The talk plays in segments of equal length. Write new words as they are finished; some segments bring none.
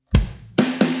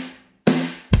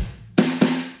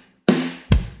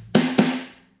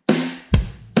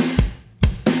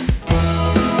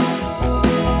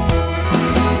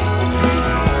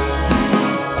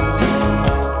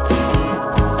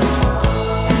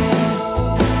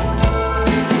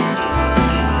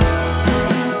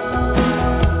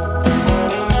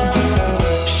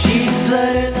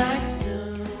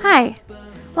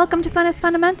Welcome to Fun is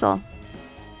Fundamental.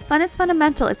 Fun is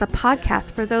Fundamental is a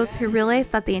podcast for those who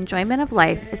realize that the enjoyment of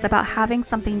life is about having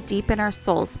something deep in our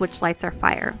souls which lights our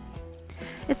fire.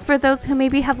 It's for those who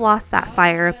maybe have lost that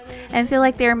fire and feel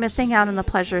like they are missing out on the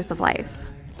pleasures of life.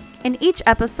 In each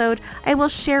episode, I will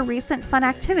share recent fun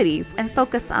activities and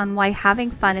focus on why having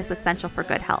fun is essential for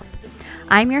good health.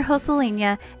 I'm your host,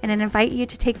 Alenia, and I invite you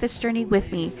to take this journey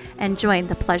with me and join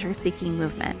the pleasure-seeking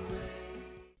movement.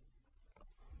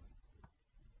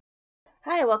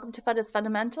 Hi, welcome to Fun is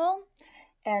Fundamental.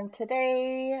 And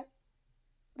today,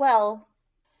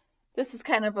 this is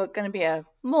kind of going to be a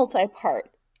multi-part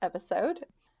episode.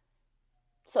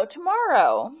 So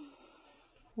tomorrow,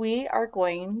 we are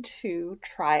going to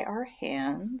try our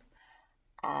hands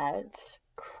at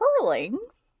curling.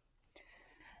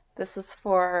 This is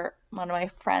for one of my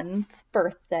friend's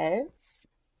birthday.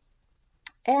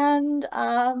 And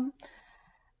I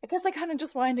guess I kind of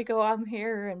just wanted to go on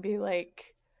here and be like,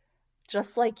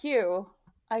 just like you,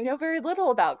 I know very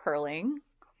little about curling.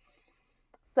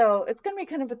 So it's going to be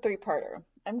kind of a three-parter.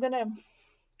 I'm going to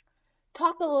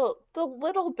talk the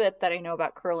little bit that I know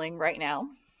about curling right now.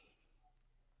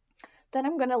 Then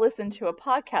I'm going to listen to a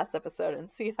podcast episode and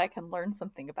see if I can learn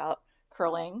something about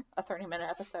curling, a 30-minute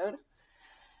episode.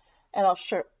 And I'll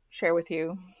share with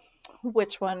you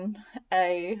which one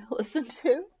I listened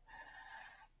to.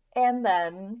 And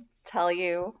then tell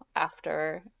you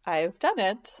after I've done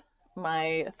it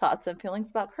my thoughts and feelings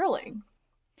about curling.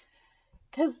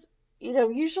 Because,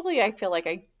 usually I feel like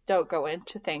I don't go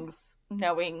into things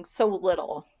knowing so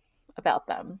little about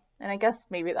them. And I guess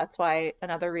maybe that's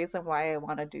another reason why I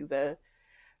want to do the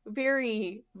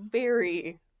very,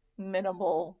 very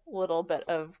minimal little bit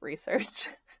of research.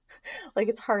 Like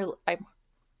it's hard, I'm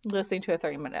listening to a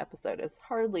 30-minute episode is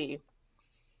hardly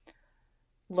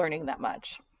learning that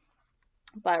much.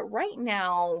 But right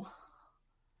now,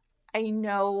 I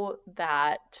know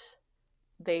that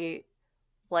they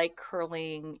like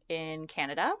curling in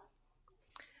Canada,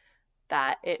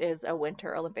 that it is a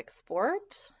Winter Olympic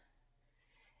sport,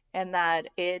 and that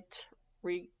it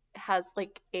has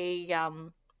like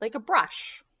a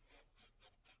brush.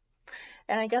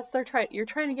 And I guess you're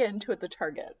trying to get into it the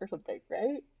target or something,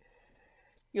 right?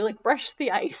 You like brush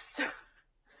the ice.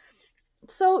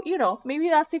 So,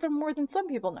 maybe that's even more than some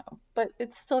people know, but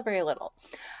it's still very little.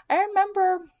 I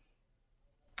remember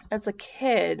as a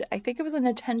kid, I think it was a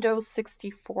Nintendo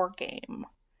 64 game.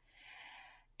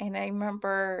 And I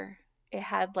remember it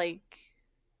had like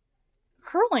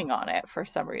curling on it for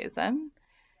some reason.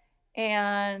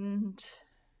 And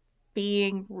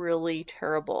being really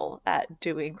terrible at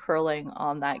doing curling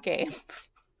on that game.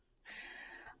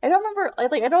 I don't remember,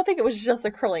 I don't think it was just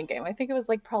a curling game. I think it was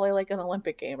like probably like an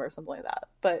Olympic game or something like that.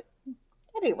 But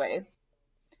anyway,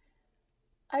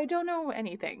 I don't know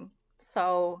anything.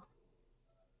 So,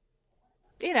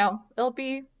 it'll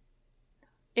be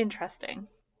interesting.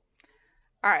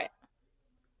 All right.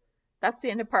 That's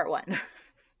the end of part one.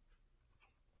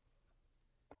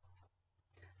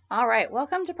 All right.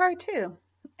 Welcome to part two,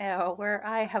 where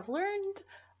I have learned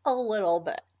a little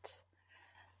bit.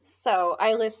 So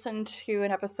I listened to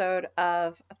an episode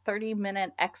of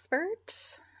 30-Minute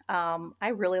Expert. I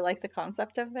really like the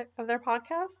concept of their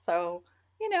podcast. So,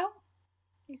 you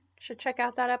should check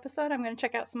out that episode. I'm going to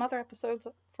check out some other episodes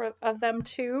of them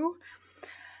too.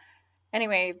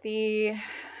 Anyway,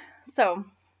 so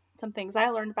some things I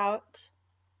learned about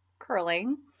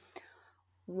curling.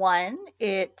 One,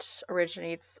 it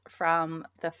originates from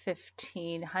the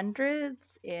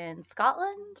 1500s in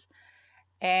Scotland.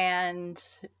 And,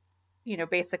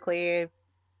 basically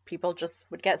people just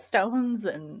would get stones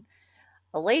and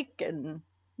a lake and,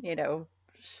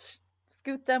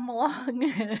 scoot them along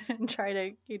and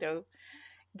try to,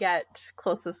 get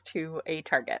closest to a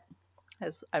target,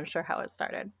 as I'm sure how it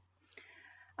started.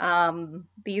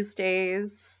 These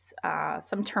days,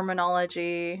 some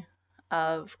terminology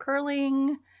of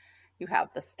curling. You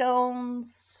have the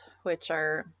stones, which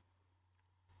are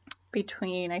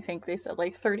between, I think they said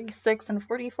like 36 and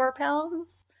 44 pounds,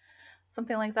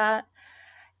 something like that.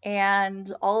 And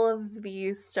all of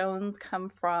these stones come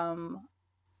from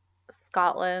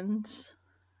Scotland,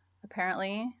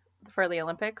 apparently, for the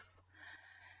Olympics.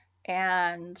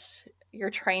 And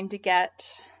you're trying to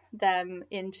get them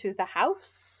into the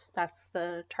house. That's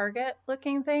the target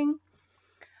looking thing.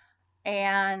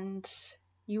 And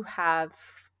you have,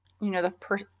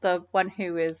 the one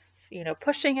who is,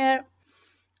 pushing it.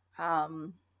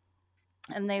 And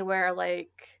they wear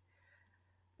like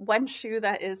one shoe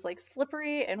that is like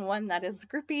slippery and one that is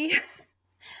grippy.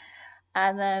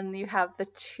 And then you have the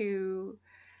two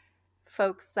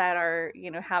folks that are,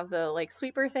 have the like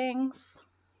sweeper things.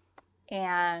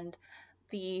 And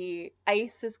the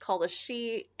ice is called a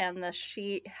sheet, and the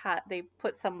sheet they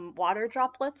put some water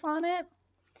droplets on it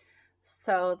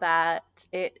so that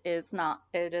it is not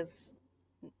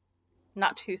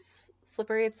too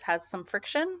slippery. It has some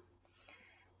friction.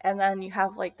 And then you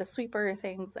have like the sweeper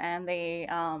things, and they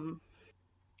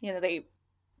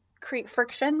create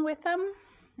friction with them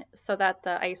so that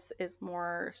the ice is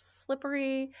more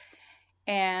slippery,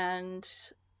 and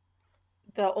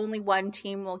the only one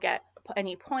team will get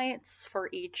any points for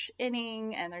each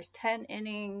inning, and there's 10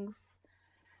 innings,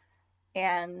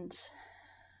 and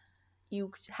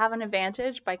you have an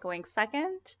advantage by going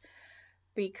second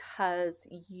because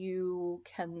you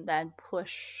can then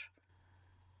push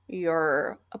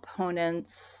your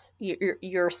opponent's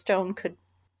your stone could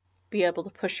be able to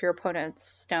push your opponent's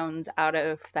stones out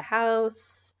of the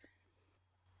house.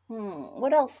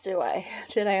 What else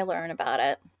did I learn about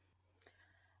it?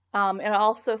 It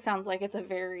also sounds like it's a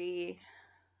very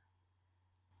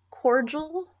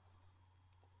cordial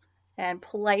and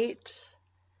polite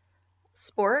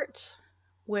sport,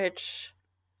 which,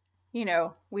 we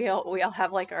all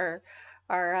have like our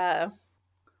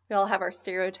we all have our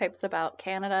stereotypes about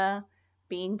Canada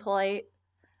being polite.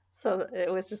 So it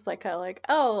was just like kind of like,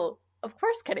 oh, of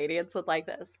course Canadians would like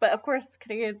this. But of course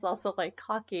Canadians also like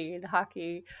hockey, and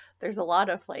hockey there's a lot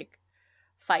of like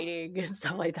fighting and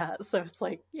stuff like that. So it's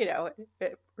like,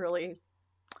 it really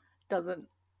doesn't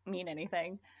mean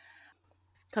anything.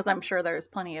 Because I'm sure there's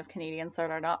plenty of Canadians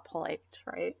that are not polite,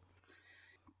 right?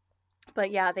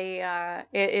 But yeah,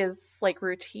 it is like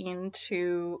routine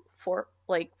for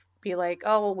like be like,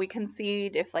 oh, well, we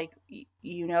concede if like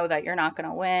you know that you're not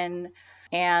gonna win,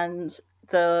 and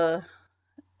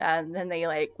then they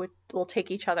like will take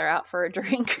each other out for a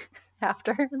drink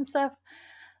after and stuff.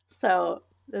 So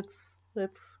it's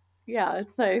yeah,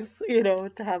 it's nice,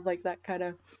 to have like that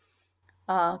kind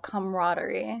of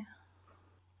camaraderie.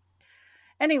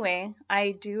 Anyway,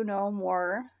 I do know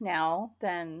more now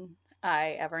than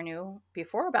I ever knew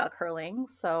before about curling,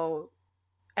 so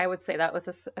I would say that was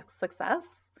a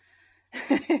success.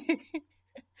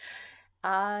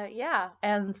 Yeah,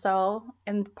 and so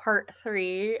in part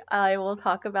 3, I will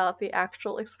talk about the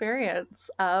actual experience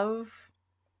of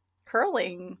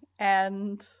curling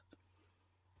and,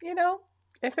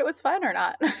 if it was fun or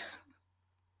not.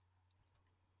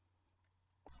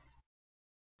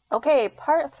 Okay,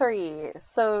 part 3.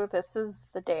 So this is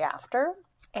the day after,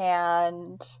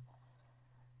 and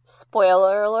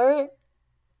spoiler alert,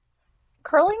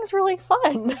 curling's really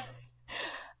fun.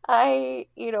 I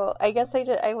guess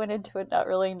I went into it not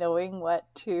really knowing what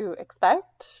to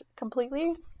expect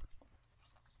completely.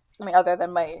 I mean, other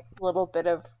than my little bit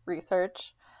of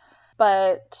research,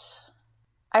 but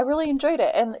I really enjoyed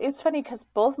it. And it's funny because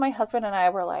both my husband and I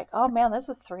were like, oh man, this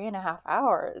is 3.5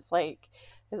 hours. Like,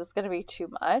 is this going to be too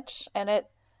much? And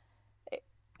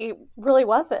it really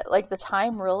wasn't. Like, the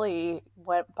time really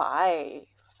went by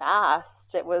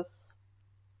fast. It was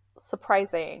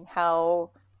surprising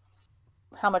how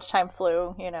much time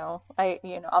flew,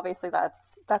 obviously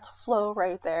that's flow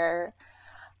right there.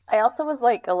 I also was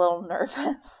like a little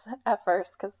nervous at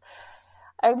first because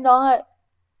I'm not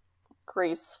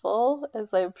graceful,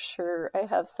 as I'm sure I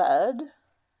have said.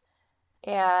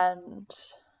 And,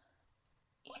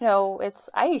 it's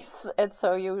ice. And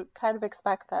so you kind of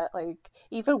expect that, like,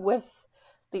 even with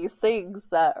these things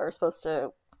that are supposed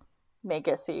to make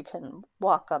it so you can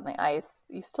walk on the ice,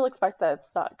 you still expect that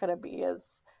it's not going to be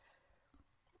as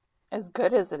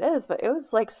good as it is, but it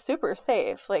was like super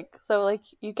safe. Like, so like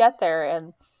you get there,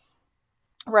 and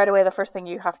right away the first thing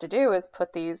you have to do is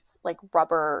put these like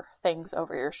rubber things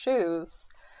over your shoes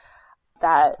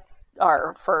that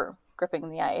are for gripping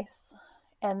the ice.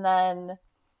 And then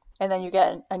you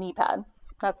get a knee pad.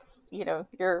 That's,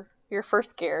 your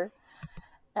first gear.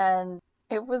 And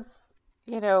it was,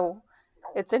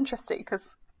 it's interesting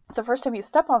because the first time you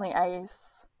step on the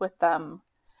ice with them,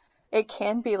 it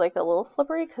can be like a little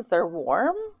slippery because they're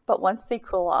warm, but once they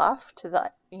cool off to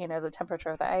the temperature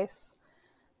of the ice,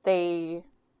 they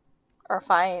are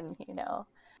fine.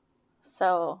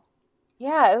 So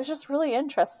yeah, it was just really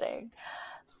interesting.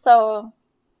 So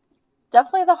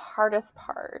definitely the hardest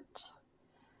part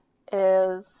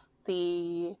is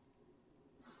the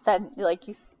like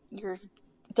you're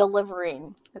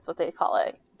delivering, is what they call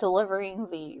it, delivering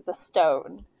the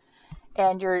stone,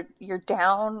 and you're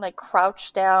down, like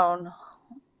crouched down,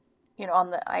 on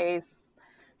the ice.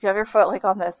 You have your foot like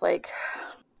on this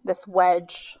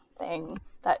wedge thing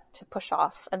that to push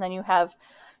off, and then you have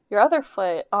your other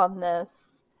foot on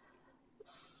this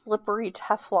slippery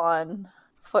Teflon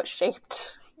foot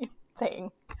shaped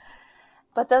thing.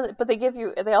 But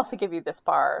they also give you this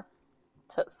bar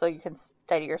so you can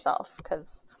steady yourself.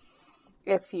 Because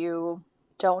if you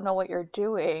don't know what you're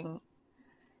doing,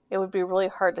 it would be really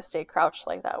hard to stay crouched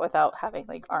like that without having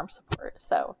like arm support.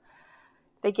 So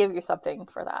they give you something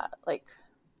for that, like,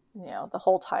 the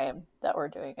whole time that we're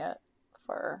doing it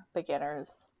for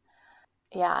beginners.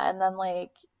 Yeah, and then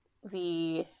like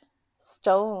the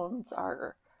stones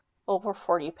are over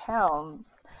 40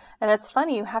 pounds. And it's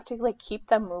funny, you have to like keep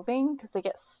them moving because they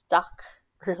get stuck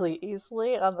really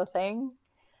easily on the thing,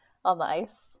 on the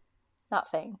ice. Not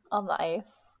thing, on the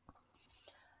ice.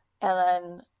 And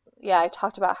then, yeah, I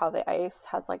talked about how the ice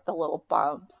has like the little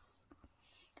bumps.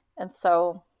 And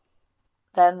so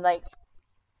then, like,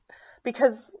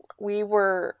 because we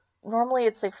were normally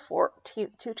it's like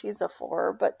two teams of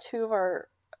four, but two of our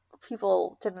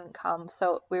people didn't come.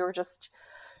 So we were just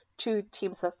two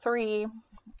teams of three.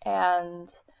 And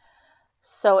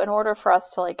so in order for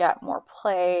us to like get more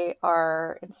play,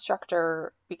 our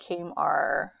instructor became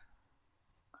our,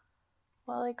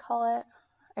 what do they call it?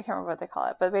 I can't remember what they call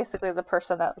it, but basically the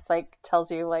person that's like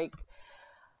tells you like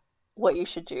what you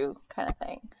should do kind of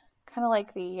thing. Kind of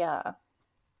like the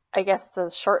I guess the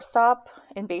shortstop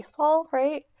in baseball,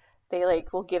 right? They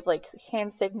like will give like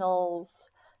hand signals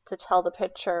to tell the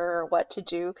pitcher what to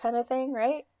do kind of thing,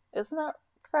 right? Isn't that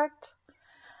correct?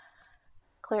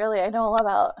 Clearly I know a lot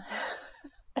about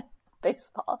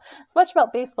baseball. As much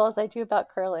about baseball as I do about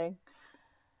curling.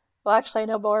 Well, actually I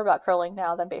know more about curling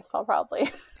now than baseball probably.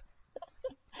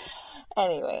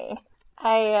 Anyway,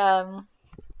 I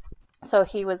so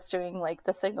he was doing like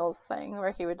the signals thing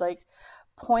where he would like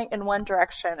point in one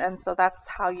direction, and so that's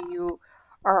how you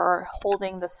are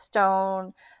holding the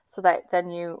stone so that then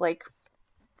you like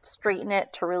straighten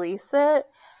it to release it,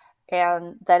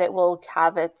 and that it will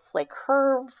have its like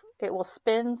curve, it will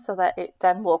spin so that it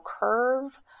then will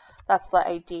curve. That's the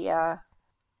idea.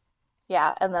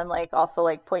 Yeah, and then like also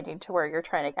like pointing to where you're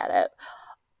trying to get it,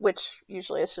 which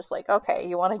usually is just like, okay,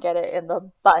 you want to get it in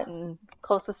the button,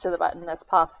 closest to the button as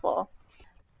possible.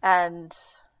 And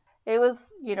it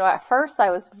was, at first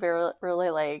I was really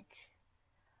like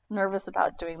nervous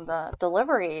about doing the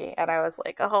delivery, and I was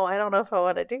like, oh, I don't know if I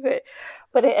want to do it.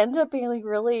 But it ended up being like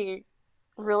really,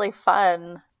 really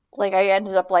fun. Like I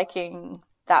ended up liking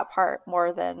that part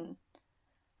more than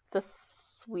the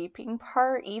sweeping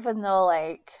part, even though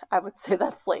like I would say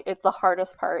that's like it's the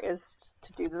hardest part is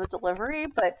to do the delivery,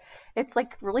 but it's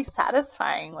like really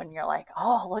satisfying when you're like,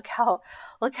 oh, look how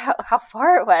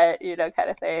far it went, kind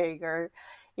of thing, or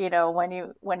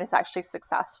when it's actually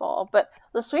successful. But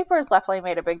the sweepers definitely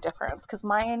made a big difference because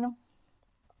mine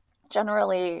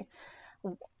generally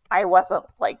I wasn't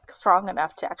like strong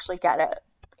enough to actually get it,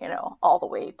 all the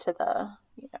way to the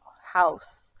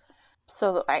house.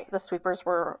 So the sweepers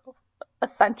were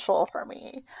essential for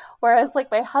me. Whereas like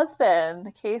my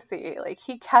husband, Casey, like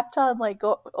he kept on like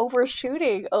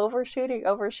overshooting.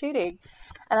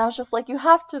 And I was just like, you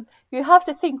have to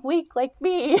think weak like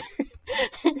me.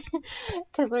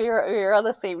 Because we were on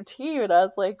the same team, and I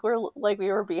was like, we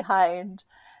were behind.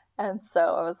 And so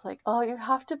I was like, oh, you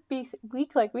have to be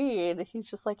weak like me. And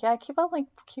he's just like, yeah, keep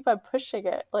on pushing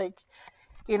it. Like,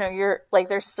 you're like,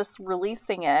 there's just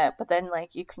releasing it, but then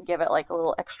like you can give it like a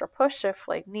little extra push if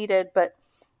like needed. But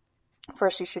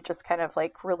first you should just kind of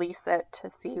like release it to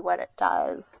see what it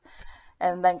does,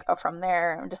 and then go from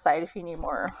there and decide if you need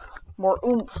more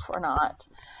oomph or not.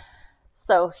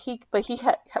 So he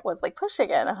was like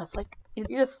pushing it, and I was like, you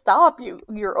need to stop.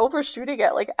 You're overshooting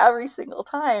it like every single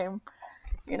time,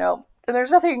 And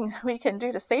there's nothing we can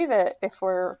do to save it if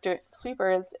we're doing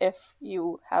sweepers if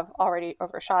you have already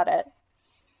overshot it.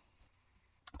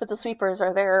 But the sweepers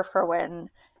are there for when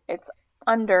it's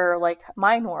under, like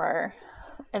mine were.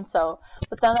 And so,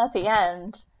 but then at the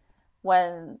end,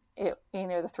 when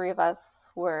the three of us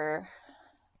were,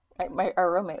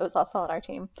 our roommate was also on our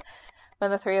team. When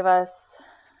the three of us,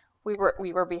 we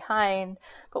were behind,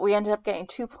 but we ended up getting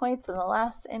 2 points in the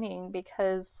last inning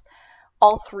because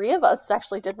all three of us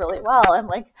actually did really well, and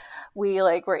like we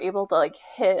like were able to like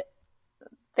hit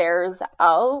theirs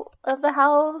out of the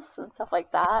house and stuff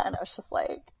like that. And I was just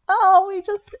like, oh,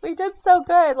 we did so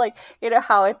good. Like,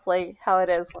 how it's like how it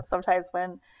is sometimes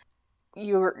when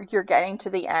you're getting to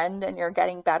the end and you're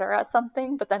getting better at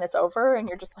something, but then it's over and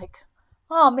you're just like,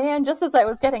 oh man, just as I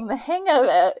was getting the hang of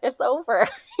it, it's over.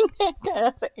 Kind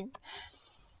of thing.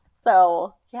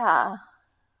 So yeah,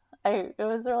 it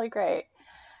was really great.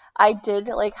 I did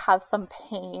like have some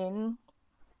pain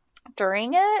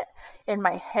during it in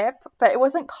my hip, but it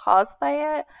wasn't caused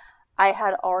by it. I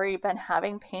had already been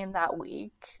having pain that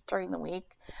week, during the week,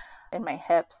 in my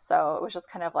hips, so it was just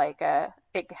kind of like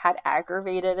it had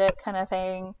aggravated it kind of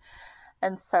thing.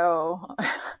 And so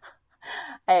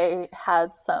I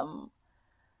had some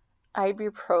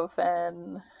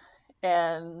ibuprofen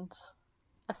and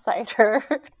a cider,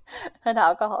 an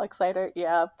alcoholic cider.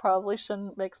 Yeah, probably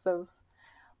shouldn't mix those,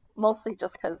 mostly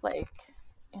just because, like,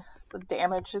 the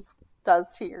damage it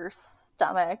does to your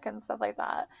stomach and stuff like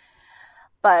that.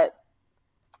 But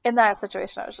in that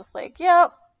situation, I was just like, yeah,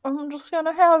 I'm just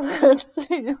gonna have this,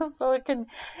 so I can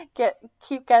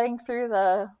keep getting through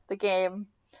the game.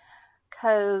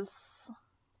 Because,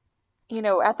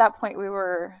 at that point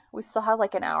we still had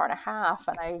like an hour and a half,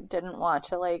 and I didn't want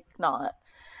to like not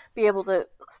be able to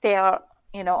stay out,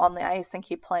 on the ice and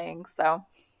keep playing. So,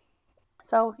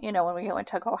 when we went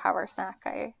to go have our snack,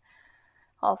 I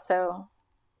also,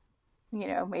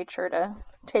 made sure to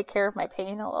take care of my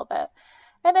pain a little bit.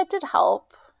 And it did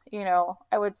help.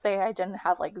 I would say I didn't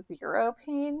have like zero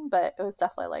pain, but it was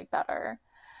definitely like better.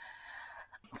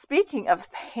 Speaking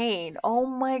of pain, oh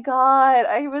my God,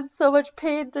 I'm in so much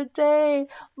pain today.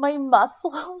 My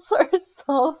muscles are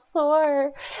so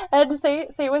sore. And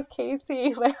say with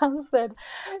Casey, my husband,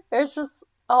 it's just,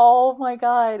 oh my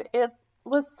God, it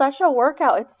was such a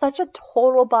workout. It's such a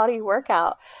total body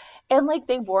workout. And like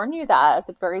they warn you that at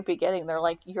the very beginning. They're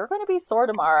like, you're going to be sore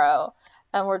tomorrow.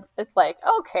 And it's like,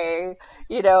 okay,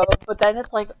 but then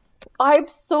it's like, I'm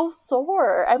so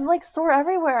sore. I'm like sore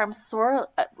everywhere. I'm sore,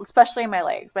 especially in my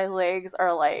legs. My legs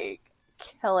are like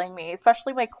killing me,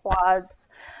 especially my quads,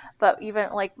 but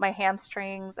even like my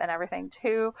hamstrings and everything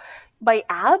too. My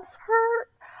abs hurt,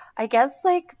 I guess,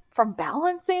 like from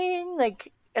balancing,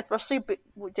 like, especially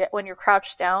when you're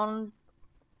crouched down,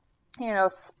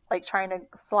 like trying to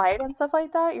slide and stuff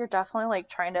like that. You're definitely like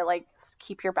trying to like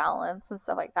keep your balance and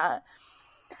stuff like that.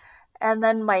 And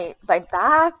then my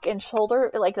back and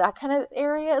shoulder, like that kind of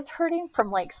area is hurting from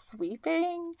like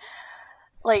sweeping,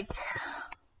 like,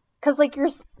 because like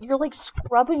you're like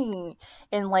scrubbing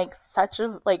in like such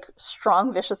a like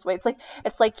strong vicious way.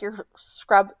 It's like you're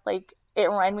like, it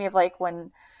reminded me of like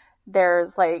when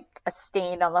there's like a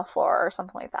stain on the floor or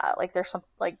something like that. Like there's some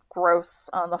like gross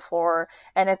on the floor,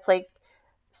 and it's like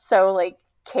so like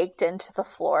caked into the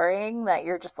flooring that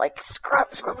you're just like scrub,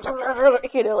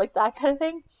 like that kind of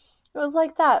thing. It was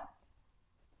like that.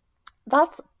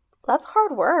 That's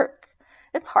hard work.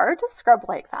 It's hard to scrub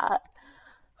like that.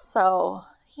 So,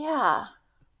 yeah.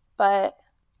 But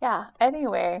yeah,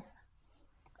 anyway,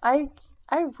 I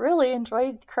I really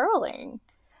enjoyed curling.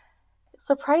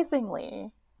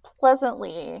 Surprisingly,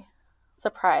 pleasantly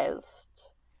surprised.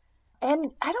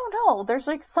 And I don't know, there's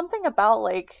like something about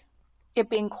like it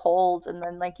being cold and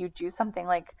then like you do something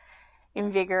like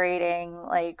invigorating,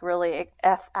 like really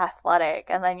athletic,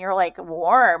 and then you're like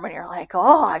warm and you're like,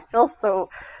 oh, I feel so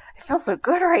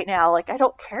good right now. Like I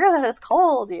don't care that it's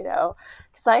cold, because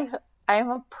I'm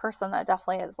a person that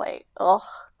definitely is like, ugh,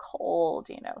 cold,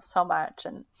 so much,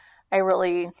 and I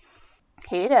really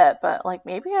hate it. But like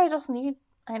maybe I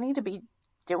need to be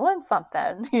doing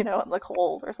something, in the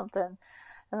cold or something,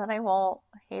 and then I won't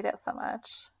hate it so much.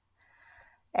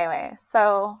 Anyway,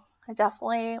 so I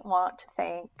definitely want to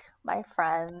thank my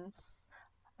friends,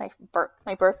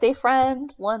 my birthday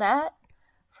friend Lynette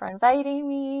for inviting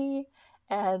me,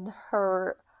 and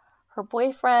her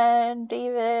boyfriend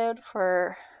David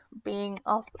for being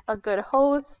also a good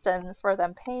host, and for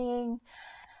them paying.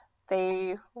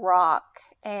 They rock,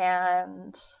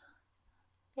 and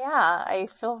yeah, I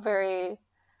feel very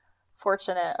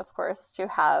fortunate, of course, to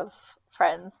have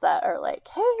friends that are like,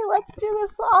 hey, let's do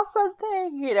this awesome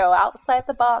thing, outside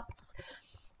the box.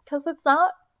 Because it's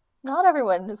not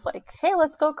everyone is like, hey,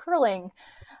 let's go curling.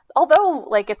 Although,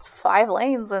 like, it's 5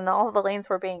 lanes and all of the lanes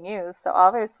were being used. So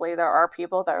obviously there are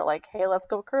people that are like, hey, let's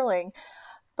go curling.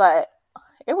 But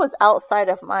it was outside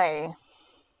of my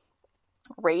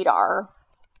radar,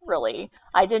 really.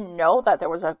 I didn't know that there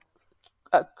was a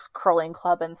curling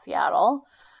club in Seattle,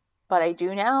 but I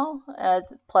do now,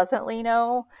 pleasantly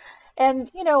know. And,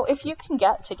 if you can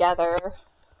get together,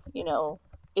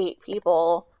 8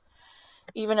 people,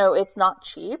 even though it's not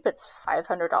cheap, it's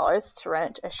 $500 to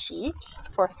rent a sheet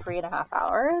for 3.5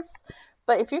 hours.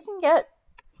 But if you can get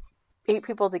 8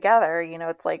 people together,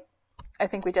 it's like, I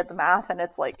think we did the math, and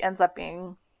it's like ends up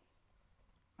being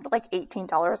like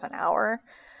 $18 an hour.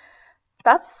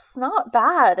 That's not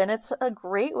bad, and it's a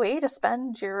great way to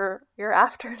spend your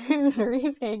afternoon or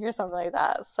evening or something like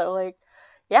that. So like,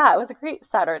 yeah, it was a great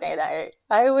Saturday night.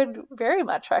 I would very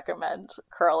much recommend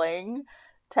curling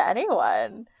to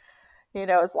anyone,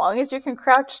 as long as you can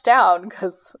crouch down,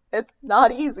 because it's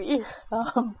not easy.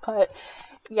 But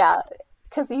yeah,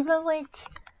 because even like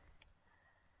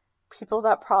people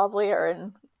that probably are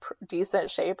in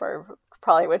decent shape or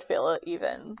probably would feel it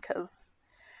even, because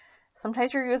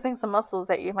sometimes you're using some muscles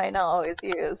that you might not always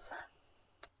use.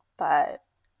 But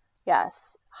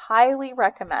yes, highly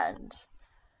recommend.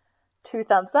 2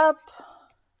 thumbs up,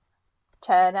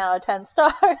 10 out of 10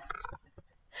 stars.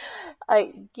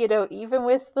 Even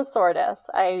with the soreness,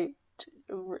 I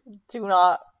do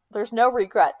not, there's no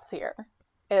regrets here.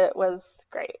 It was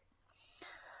great.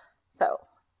 So,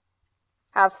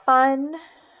 have fun.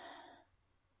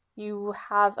 You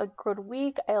have a good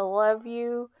week. I love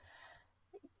you.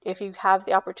 If you have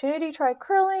the opportunity, try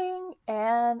curling,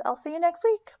 and I'll see you next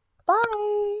week.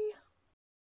 Bye.